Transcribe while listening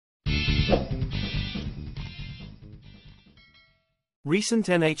Recent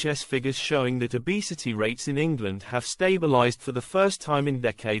NHS figures showing that obesity rates in England have stabilised for the first time in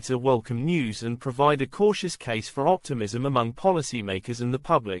decades are welcome news and provide a cautious case for optimism among policymakers and the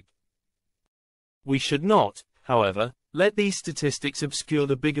public. We should not, however, let these statistics obscure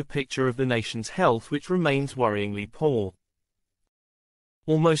the bigger picture of the nation's health, which remains worryingly poor.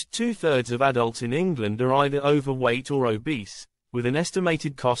 Almost two-thirds of adults in England are either overweight or obese, with an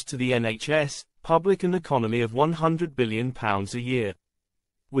estimated cost to the NHS, public and economy of £100 billion a year.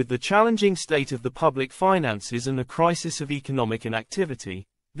 With the challenging state of the public finances and a crisis of economic inactivity,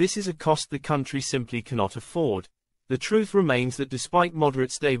 this is a cost the country simply cannot afford. The truth remains that despite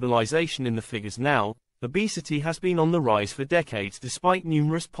moderate stabilisation in the figures now, obesity has been on the rise for decades despite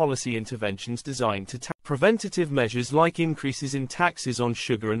numerous policy interventions designed to tackle preventative measures like increases in taxes on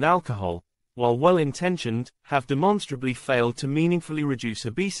sugar and alcohol, while well-intentioned, have demonstrably failed to meaningfully reduce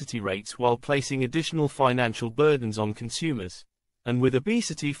obesity rates while placing additional financial burdens on consumers. And with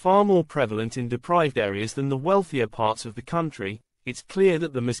obesity far more prevalent in deprived areas than the wealthier parts of the country, it's clear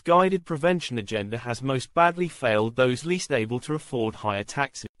that the misguided prevention agenda has most badly failed those least able to afford higher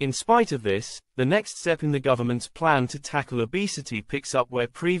taxes. In spite of this, the next step in the government's plan to tackle obesity picks up where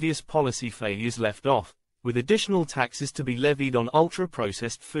previous policy failures left off, with additional taxes to be levied on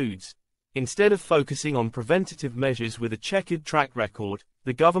ultra-processed foods. Instead of focusing on preventative measures with a checkered track record,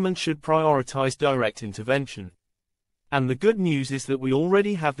 the government should prioritize direct intervention. And the good news is that we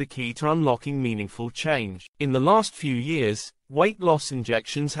already have the key to unlocking meaningful change. In the last few years, weight loss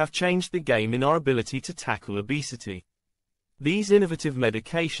injections have changed the game in our ability to tackle obesity. These innovative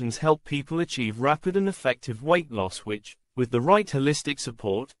medications help people achieve rapid and effective weight loss which, with the right holistic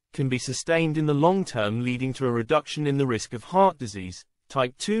support, can be sustained in the long term, leading to a reduction in the risk of heart disease,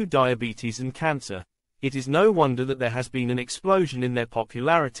 type 2 diabetes and cancer. It is no wonder that there has been an explosion in their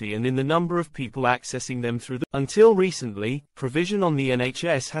popularity and in the number of people accessing them through Until recently, provision on the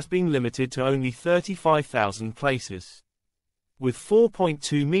NHS has been limited to only 35,000 places. With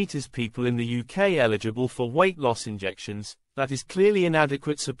 4.2 meters people in the UK eligible for weight loss injections, that is clearly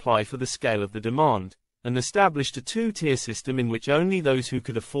inadequate supply for the scale of the demand, and established a two-tier system in which only those who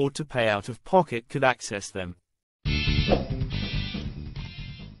could afford to pay out of pocket could access them.